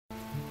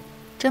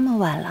这么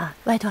晚了，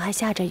外头还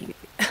下着雨，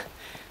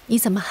你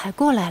怎么还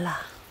过来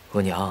了？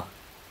额娘，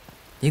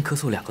您咳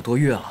嗽2个多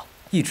月了，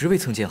一直未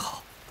曾见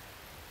好。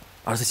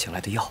儿子请来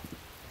的药，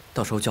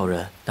到时候叫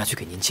人拿去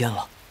给您煎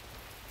了。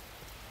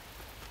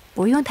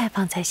不用太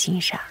放在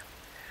心上。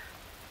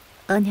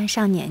额娘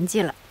上年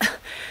纪了，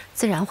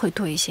自然会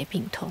多一些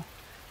病痛。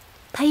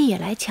太医也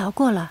来瞧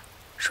过了，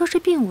说是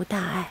并无大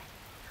碍。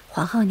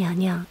皇后娘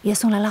娘也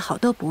送来了好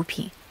多补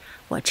品，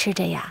我吃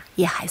着呀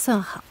也还算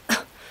好。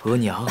额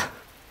娘，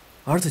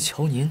儿子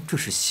瞧您这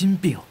是心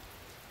病。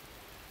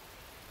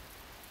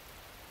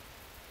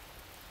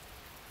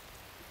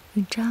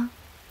允章，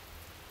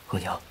额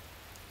娘，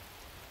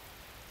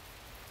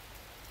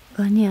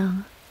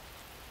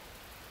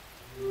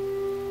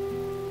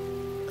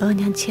额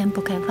娘千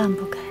不该万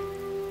不该，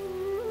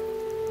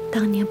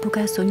当年不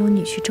该怂恿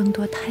女婿争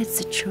夺太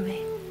子之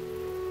位，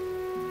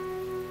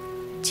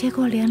结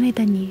果连累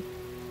的你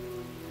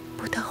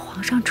不得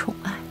皇上宠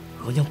爱。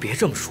额娘别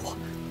这么说，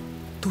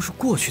都是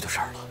过去的事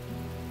儿了。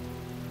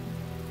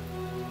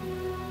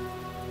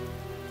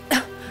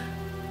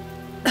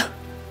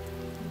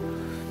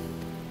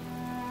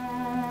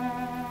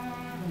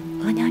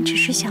额娘只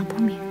是想不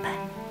明白，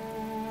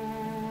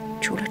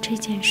除了这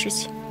件事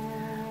情，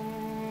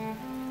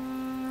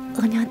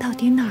额娘到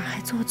底哪儿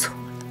还做错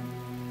了？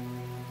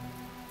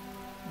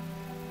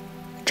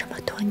这么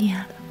多年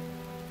了，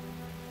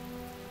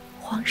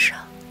皇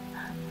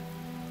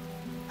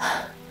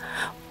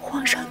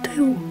上对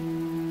我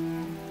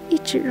一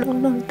直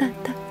冷冷淡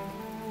淡，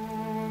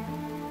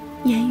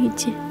言语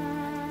间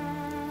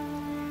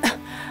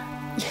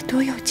也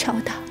多有敲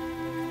打。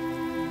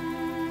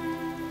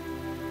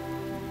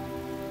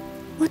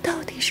我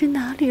到底是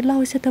哪里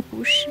落下的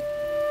不是，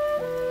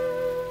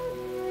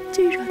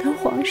竟惹得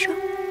皇上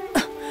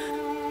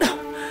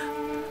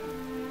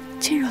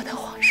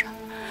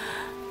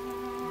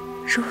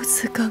如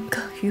此耿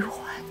耿于怀？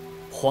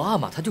皇阿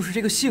玛她就是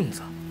这个性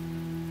子，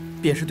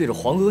便是对着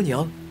皇额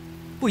娘，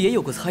不也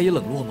有个猜疑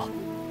冷落吗？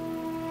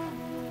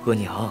额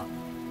娘，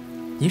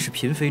您是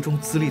嫔妃中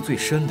资历最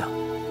深的，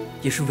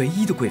也是唯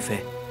一的贵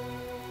妃，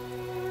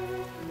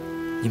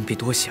您别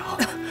多想，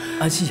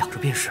安心养着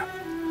便是。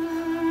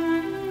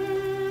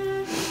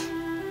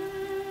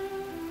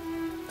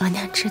额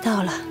娘知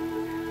道了，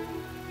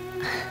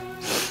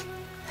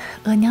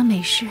额娘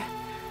没事。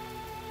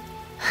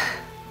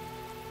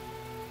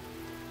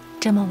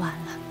这么晚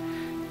了，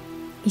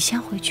你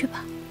先回去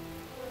吧。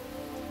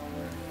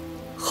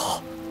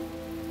好，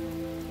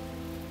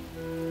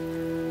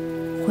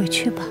回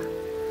去吧。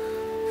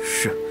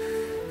是，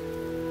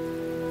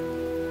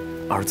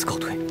儿子告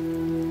退。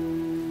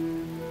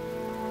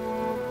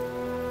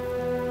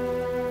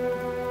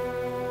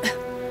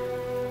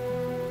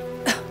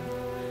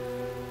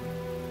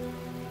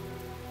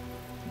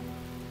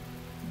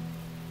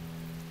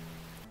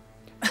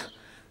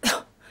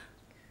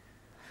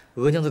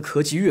额娘的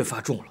咳疾越发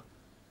重了，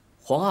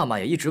皇阿玛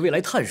也一直未来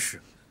探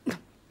视。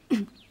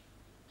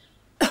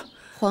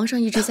皇上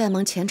一直在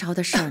忙前朝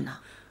的事儿呢。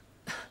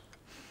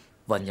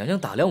婉娘娘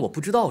打量我不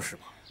知道是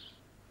吗？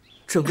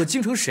整个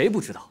京城谁不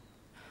知道，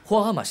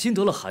皇阿玛新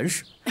得了寒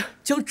士，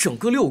将整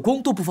个6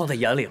宫都不放在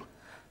眼里了。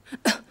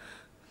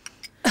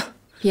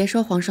别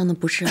说皇上的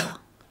不是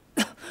了，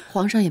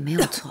皇上也没有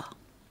错。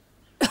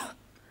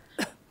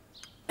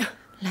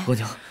来，额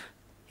娘，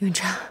允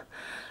章，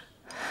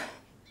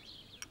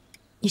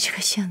你这个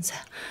性子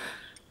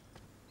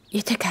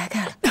也得改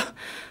改了。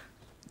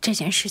这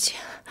件事情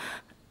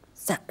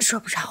咱说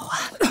不上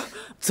话。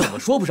怎么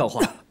说不上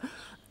话？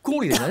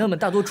宫里的娘娘们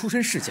大多出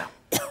身世家，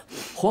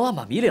皇阿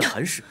玛迷恋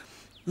寒士，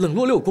冷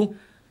落6宫，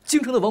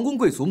京城的王公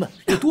贵族们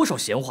有多少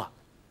闲话？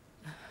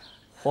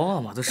皇阿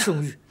玛的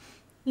圣誉，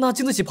哪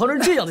经得起旁人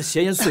这样的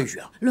闲言碎语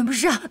啊？轮不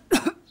上，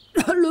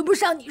轮不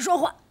上你说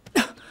话。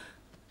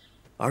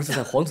儿子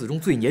在皇子中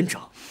最年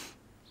长，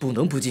不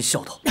能不尽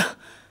孝道，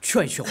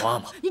劝一劝皇阿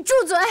玛。你住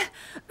嘴！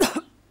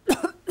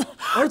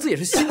儿子也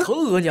是心疼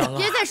额娘啊！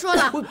别再说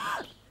了，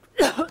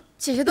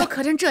姐姐都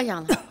咳成这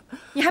样了，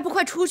你还不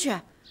快出去！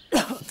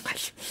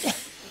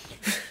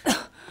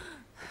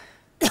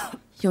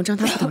永章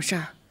他不懂事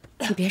儿，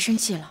你别生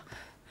气了。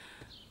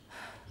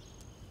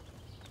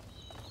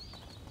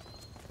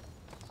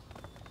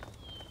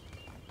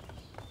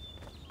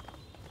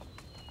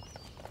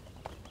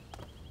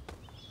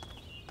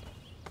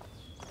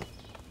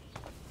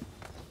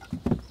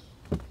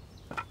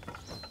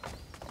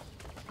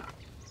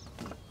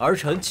儿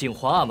臣请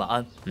皇阿玛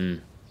安。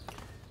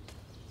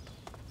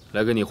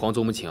来给你皇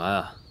祖母请安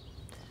啊。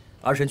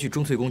儿臣去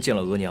钟粹宫见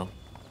了额娘，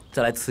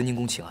再来慈宁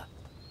宫请安。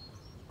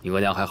你额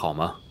娘还好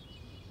吗？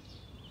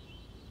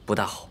不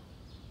大好。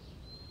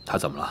她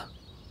怎么了？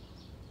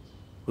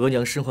额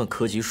娘身患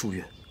咳疾数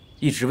月，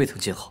一直未曾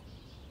见好。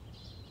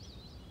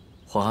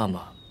皇阿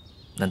玛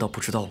难道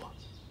不知道吗？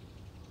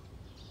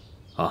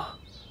啊，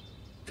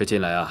这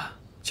近来啊，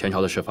前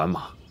朝的事繁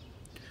忙。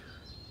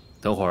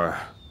等会儿，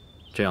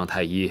朕让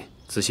太医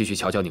仔细去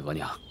瞧瞧你额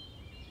娘。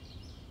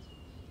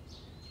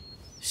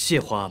谢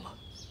皇阿玛。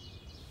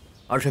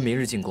儿臣明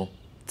日进宫，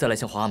再来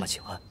向皇阿玛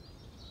请安。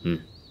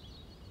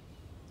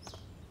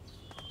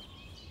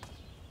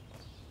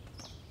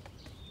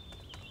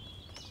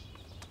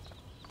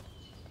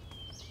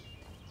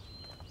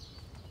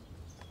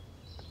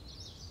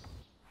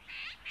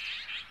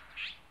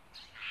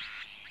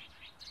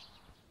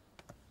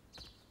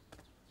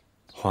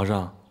皇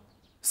上，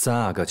三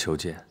阿哥求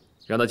见。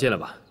让他进来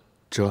吧。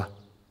这。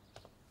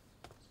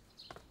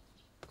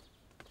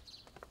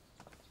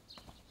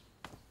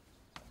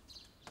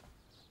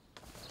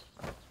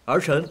儿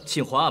臣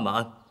请皇阿玛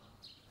安。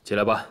起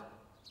来吧。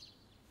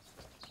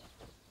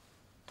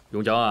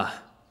永璋啊，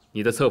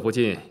你的侧福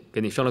晋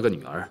给你生了个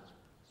女儿，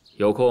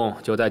有空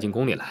就带进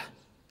宫里来，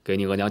给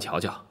你额娘瞧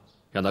瞧，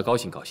让她高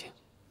兴高兴。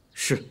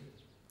是。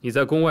你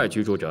在宫外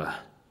居住着，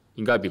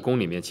应该比宫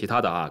里面其他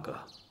的阿哥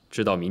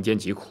知道民间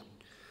疾苦。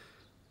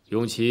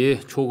永琪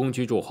出宫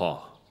居住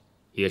后，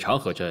也常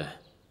和朕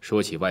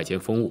说起外间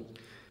风物，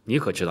你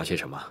可知道些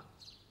什么？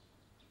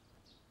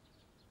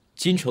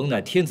京城乃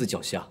天子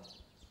脚下，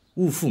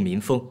物阜民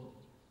丰，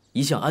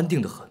一向安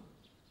定得很。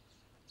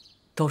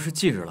倒是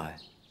近日来，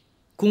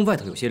宫外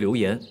头有些流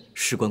言，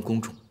事关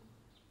宫中。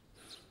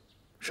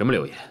什么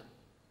流言？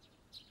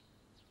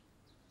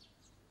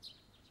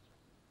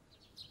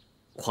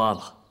皇阿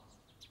玛，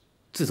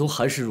自从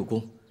韩氏入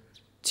宫，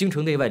京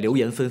城内外流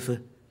言纷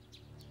纷，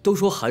都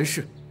说韩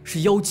氏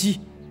是妖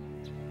姬，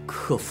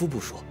克夫不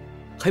说，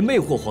还魅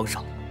惑皇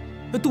上，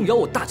动摇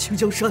我大清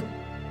江山。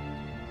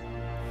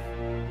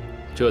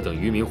这等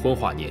愚民昏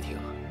话你也听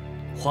啊？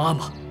皇阿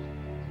玛，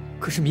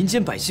可是民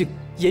间百姓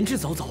言之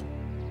凿凿，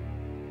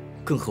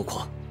更何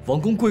况王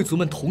公贵族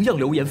们同样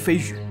流言蜚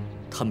语。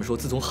他们说，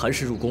自从韩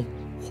氏入宫，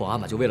皇阿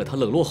玛就为了他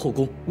冷落后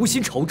宫，无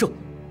心朝政，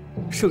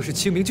盛世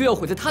清明就要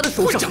毁在他的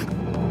手上。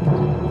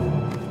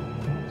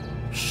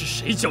是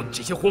谁教你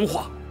这些昏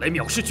话，来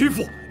藐视君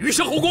父，余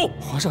生后宫？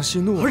皇上息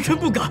怒，儿臣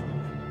不敢。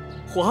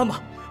皇阿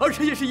玛，儿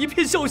臣也是一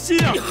片孝心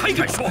啊！你还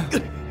敢说？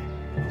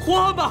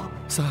皇阿玛，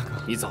三阿哥，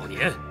你早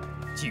年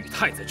觊觎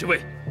太子之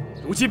位，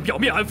如今表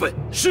面安分，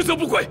实则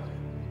不轨。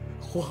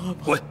皇阿玛，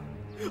滚！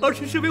儿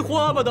臣身为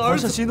皇阿玛的儿子，皇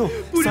上息怒，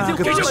不忍见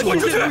皇阿玛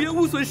这流言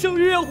污损声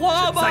誉啊！皇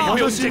阿玛，再也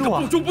没有你这个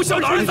不忠不孝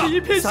的儿子。儿臣一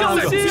片孝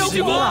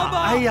心啊！皇阿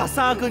玛，哎呀，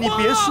三阿哥你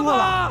别说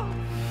了，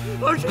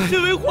儿臣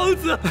身为皇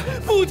子，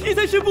不提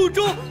才是不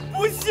忠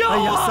不孝啊！哎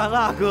呀，三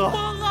阿哥，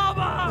皇阿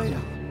玛，哎呀，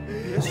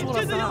别说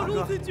了，你真的有如三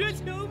阿哥。此绝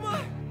情吗？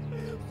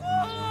皇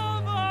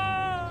阿玛！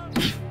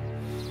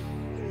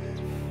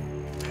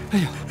哎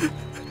呀，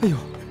哎呦，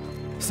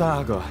三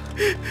阿哥，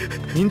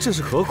您这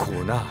是何苦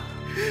呢？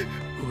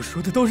我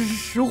说的都是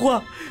实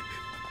话，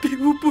并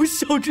无不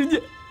孝之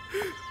念。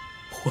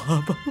皇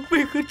阿玛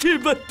为何这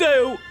般待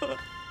我？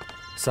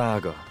三阿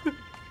哥，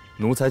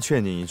奴才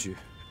劝您一句，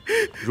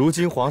如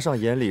今皇上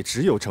眼里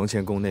只有承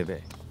乾宫那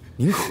位，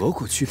您何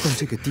苦去动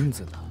这个钉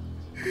子呢？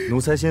奴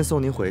才先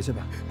送您回去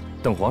吧，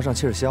等皇上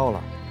气儿消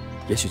了，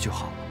也许就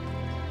好了。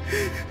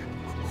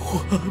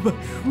皇阿玛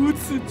如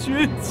此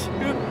绝情。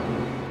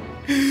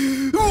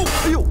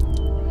哎呦，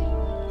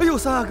哎呦，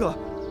三阿哥，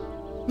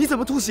你怎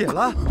么吐血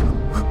了？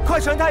快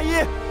传太医！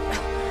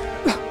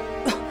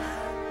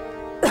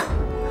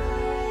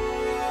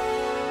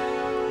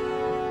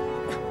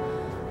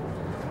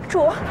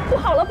主，不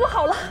好了，不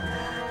好了！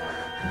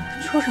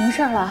出什么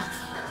事儿了？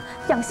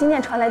养心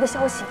殿传来的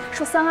消息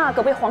说，三阿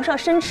哥被皇上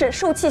申斥，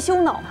受气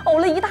羞恼，呕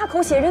了一大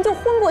口血，人就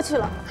昏过去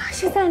了。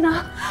现在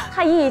呢？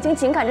太医已经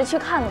紧赶着去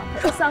看了，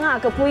说三阿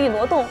哥不易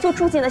挪动，就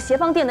住进了协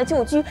芳殿的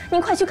旧居。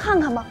您快去看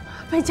看吧。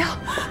贝娇，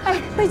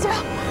哎，贝娇。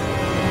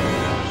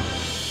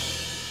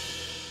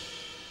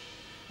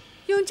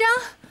永璋，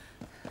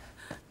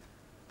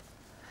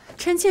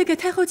臣妾给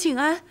太后请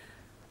安。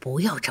不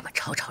要这么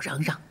吵吵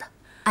嚷嚷的，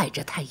碍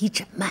着太医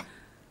诊脉。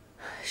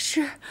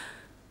是。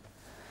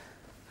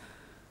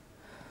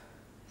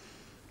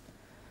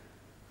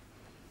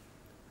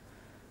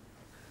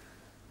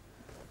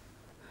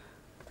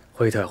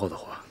回太后的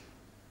话，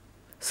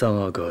三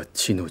阿哥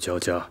气怒交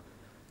加，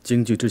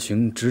惊惧之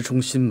情直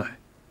冲心脉，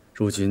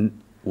如今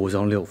五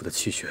脏六腑的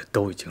气血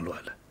都已经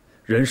乱了，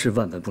人是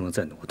万万不能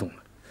再挪动了，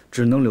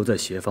只能留在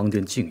协芳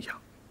殿静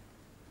养。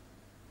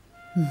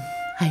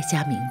哀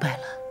家明白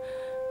了，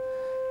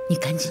你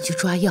赶紧去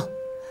抓药，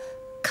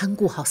看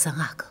顾好三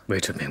阿哥。微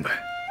臣明白，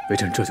微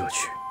臣这就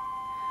去。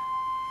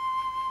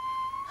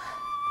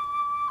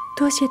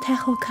多谢太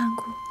后看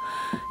顾，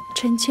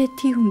臣妾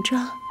替永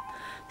璋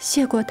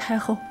谢过太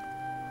后。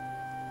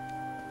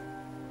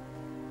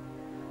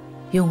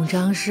永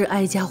璋是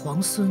哀家皇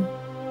孙，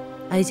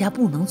哀家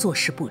不能坐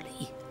视不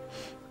理，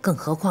更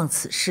何况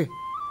此事，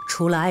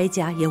除了哀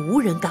家，也无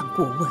人敢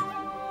过问。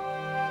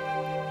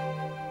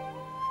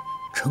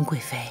纯贵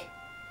妃，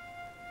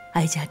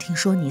哀家听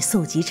说你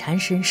受疾缠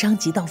身，伤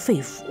及到肺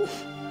腑，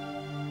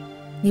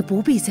你不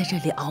必在这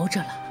里熬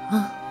着了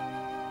啊！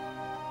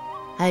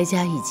哀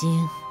家已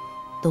经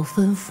都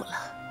吩咐了，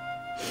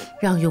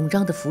让永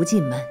璋的福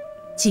晋们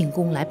进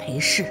宫来陪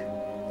侍。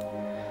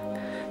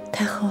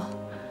太后，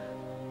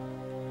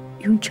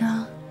永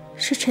璋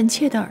是臣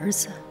妾的儿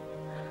子，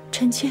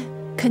臣妾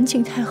恳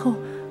请太后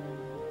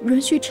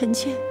允许臣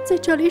妾在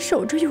这里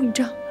守着永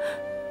璋。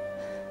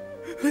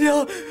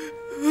娘，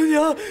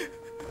娘，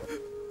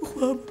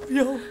皇阿玛不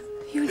要我，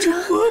永璋，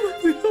皇阿玛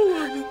不要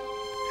我，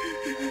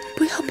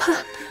不要怕，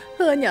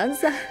额娘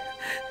在，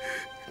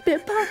别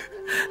怕，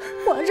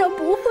皇上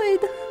不会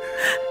的，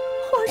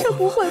皇上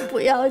不会不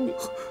要你。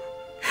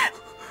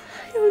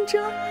永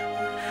璋，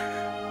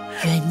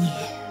元宁，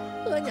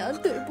额娘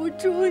对不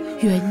住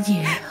你。元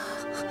宁，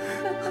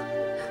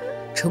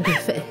纯贵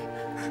妃，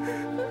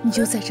你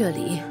就在这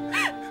里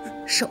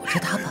守着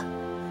她吧。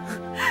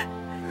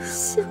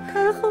谢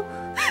太后，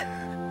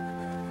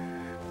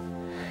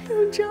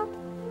永璋，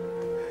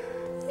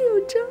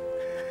永璋。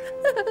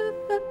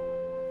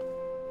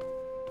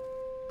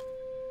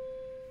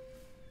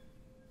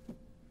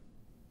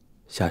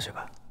下去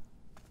吧。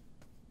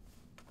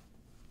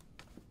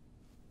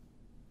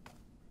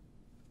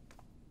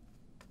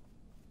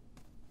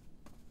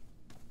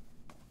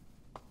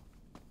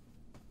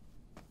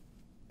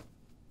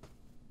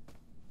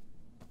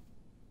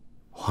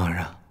皇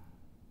上，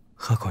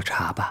喝口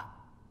茶吧。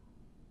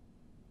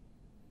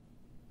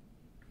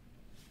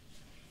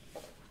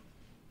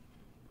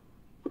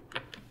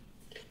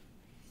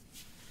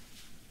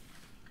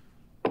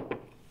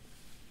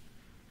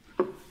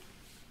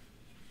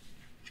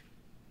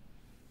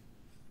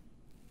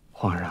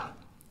皇上，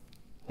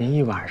您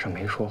一晚上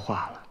没说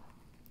话了，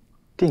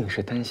定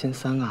是担心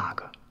三阿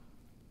哥。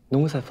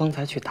奴才方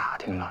才去打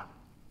听了，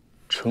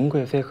纯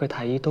贵妃和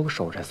太医都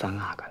守着三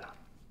阿哥呢。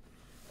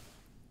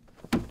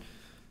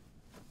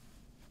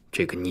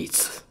这个逆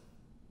子，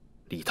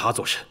立他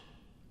做甚？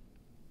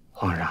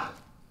皇上，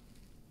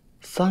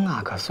三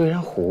阿哥虽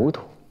然糊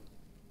涂，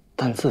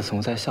但自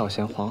从在孝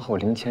贤皇后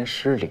灵前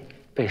失礼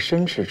被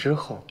申斥之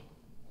后，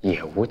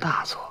也无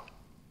大错。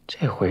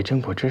这回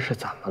真不知是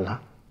怎么了，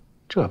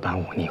这般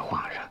忤逆皇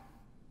上。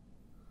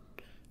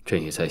朕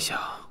也在想，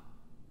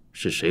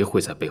是谁会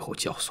在背后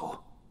教唆？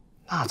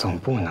那总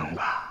不能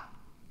吧？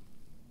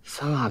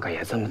三阿哥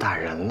也这么大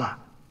人了，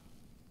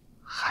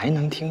还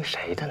能听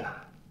谁的呢？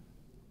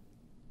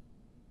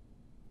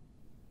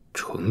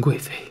纯贵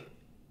妃。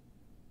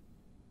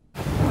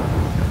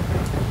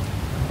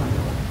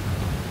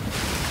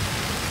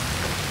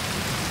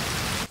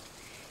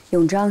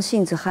永璋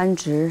性子憨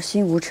直，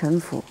心无城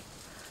府。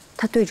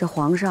他对着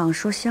皇上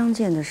说相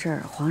见的事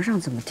儿，皇上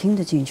怎么听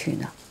得进去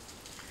呢？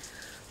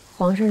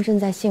皇上正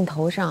在兴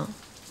头上，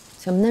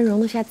怎么能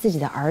容得下自己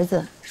的儿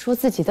子说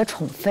自己的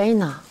宠妃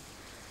呢？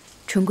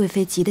纯贵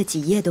妃急得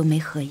几夜都没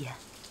合眼，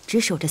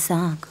只守着三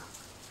阿哥。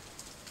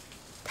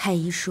太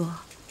医说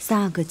三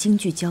阿哥京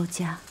剧交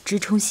加，直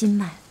冲心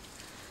脉，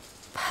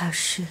怕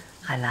是……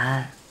海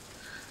兰，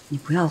你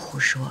不要胡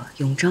说，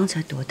永璋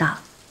才多大？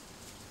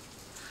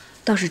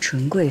倒是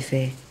纯贵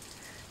妃，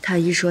太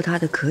医说她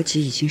的咳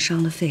疾已经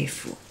伤了肺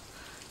腑，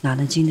哪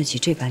能经得起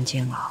这般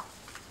煎熬？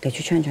得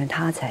去劝劝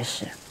她才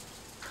是。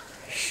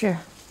是。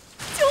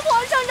求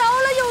皇上饶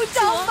了永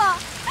璋吧！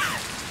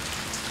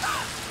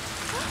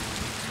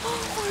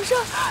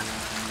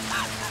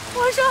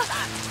皇上，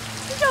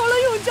饶了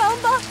永璋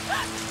吧！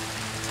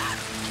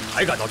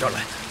还敢到这儿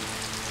来？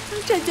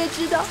臣妾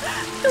知道，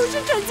都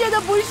是臣妾的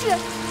不是，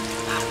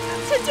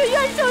臣妾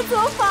愿受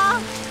责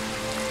罚。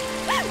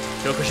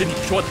这可是你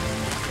说的。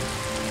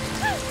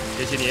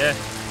这些年，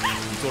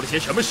你做了些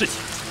什么事情，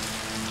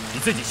你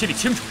自己心里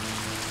清楚。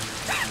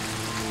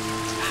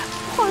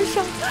皇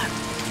上，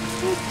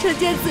臣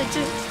妾自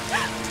知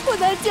不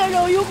能见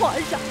容于皇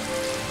上，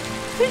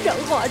让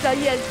皇上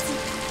厌弃。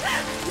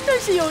但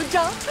是永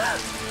璋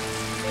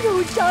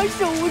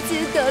是无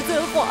心得罪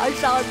皇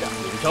上的。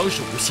永璋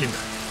是无心的，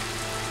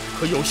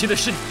可有心的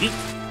是你。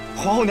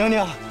皇后娘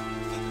娘，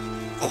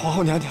皇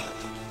后娘娘，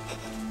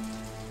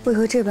为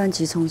何这般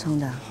急匆匆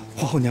的？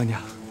皇后娘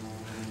娘，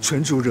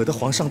纯主惹得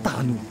皇上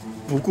大怒，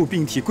不顾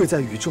病体跪在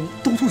雨中，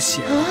都吐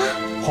血了。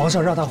皇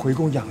上让他回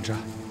宫养着，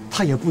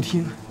他也不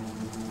听。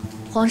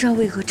皇上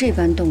为何这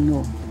般动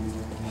怒？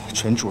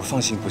纯主放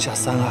心不下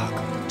三阿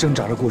哥，挣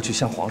扎着过去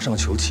向皇上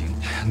求情。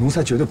奴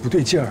才觉得不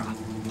对劲儿啊，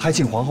还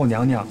请皇后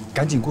娘娘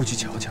赶紧过去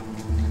瞧瞧。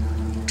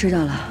知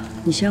道了，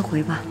你先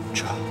回吧。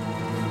这，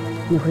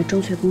你回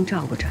钟粹宫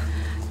照顾着。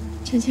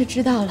臣妾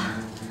知道了。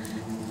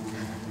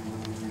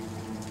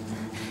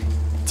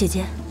姐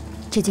姐，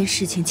这件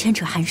事情牵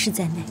扯韩氏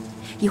在内，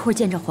一会儿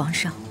见着皇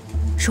上，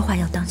说话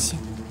要当心。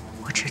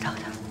我知道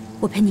的，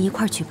我陪你一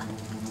块儿去吧。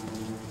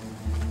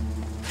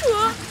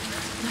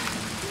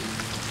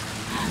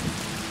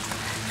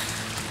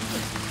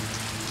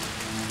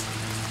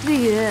绿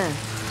云，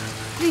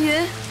绿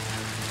云，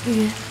绿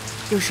云，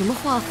有什么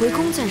话回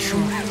宫再说。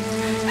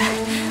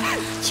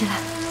起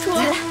来，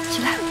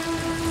起来！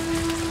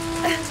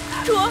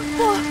主，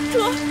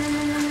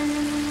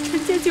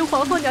臣妾请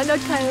皇后娘娘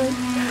开恩，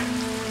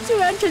就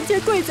让臣妾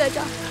跪在这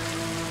儿，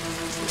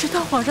直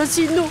到皇上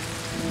息怒。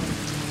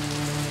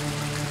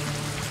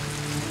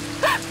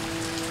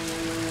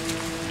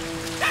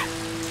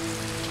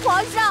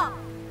皇上，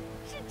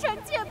是臣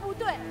妾不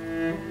对，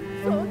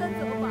所有的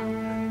责罚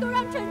都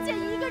让臣妾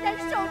一个人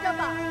受着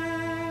吧。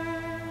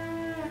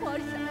皇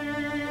上，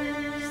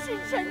是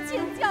臣妾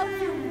教子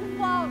无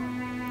方。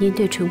您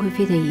对纯贵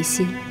妃的疑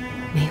心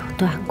没有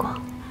断过。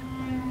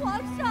皇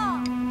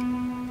上，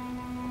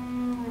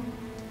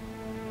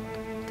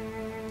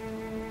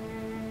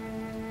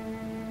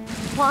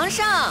皇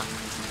上，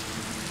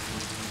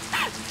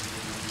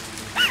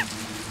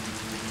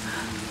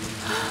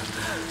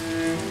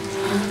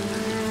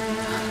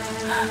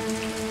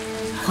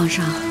皇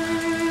上，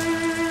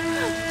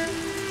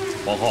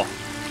皇后，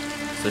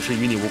此事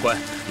与你无关，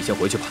你先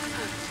回去吧。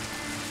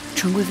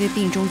纯贵妃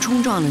病中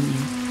冲撞了您，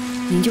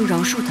您就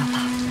饶恕她吧。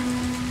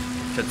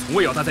朕从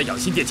未要她在养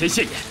心殿前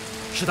现眼，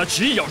是她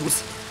执意要如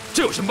此，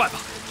这有什么办法？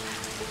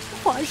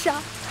皇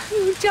上，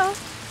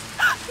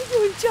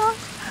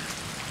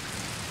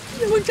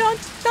永璋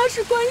当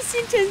时关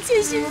心臣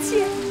妾心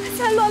切，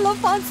才乱了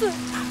方寸，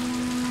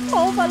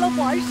冒犯了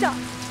皇上，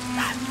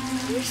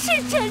是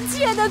臣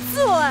妾的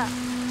错。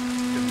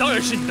这当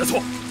然是你的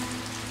错，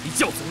你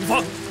教子无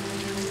方，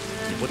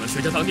你不能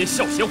学着当年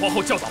孝贤皇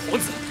后教导皇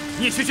子，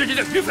你也学人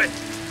家于妃，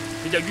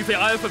人家于妃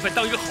安安分分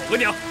当一个好额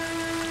娘，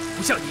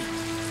不像你，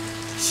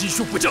心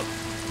术不正，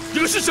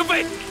惹是生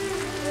非。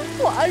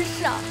皇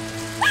上，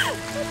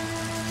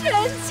臣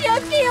妾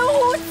并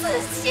无此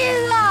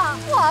心了，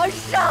皇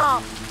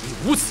上。你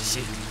无此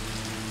心，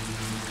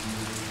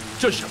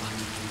这是什么？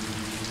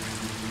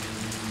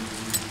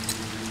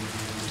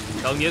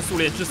当年素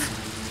练之死，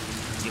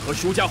你和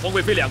舒家皇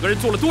贵妃两个人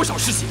做了多少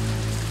事情？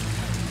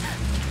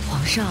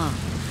皇上，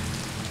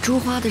珠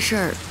花的事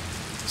儿，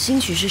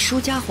兴许是舒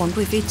家皇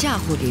贵妃嫁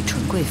祸给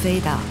纯贵妃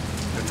的。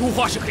这珠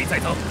花是可以再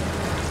增，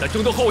但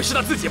争夺后位是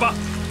他自己吧？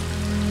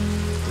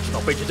不知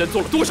道贝之真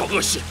做了多少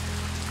恶事。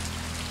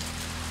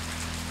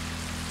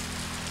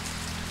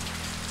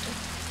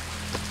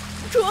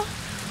纯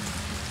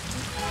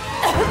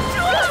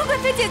贵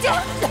妃姐姐，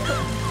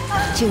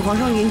请皇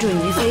上允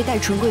准于妃带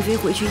纯贵妃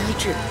回去医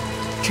治，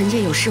臣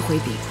妾有事回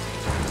禀。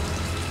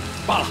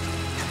罢了，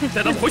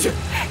带他们回去。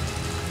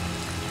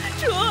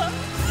纯，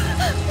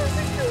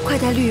快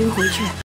带绿云回去。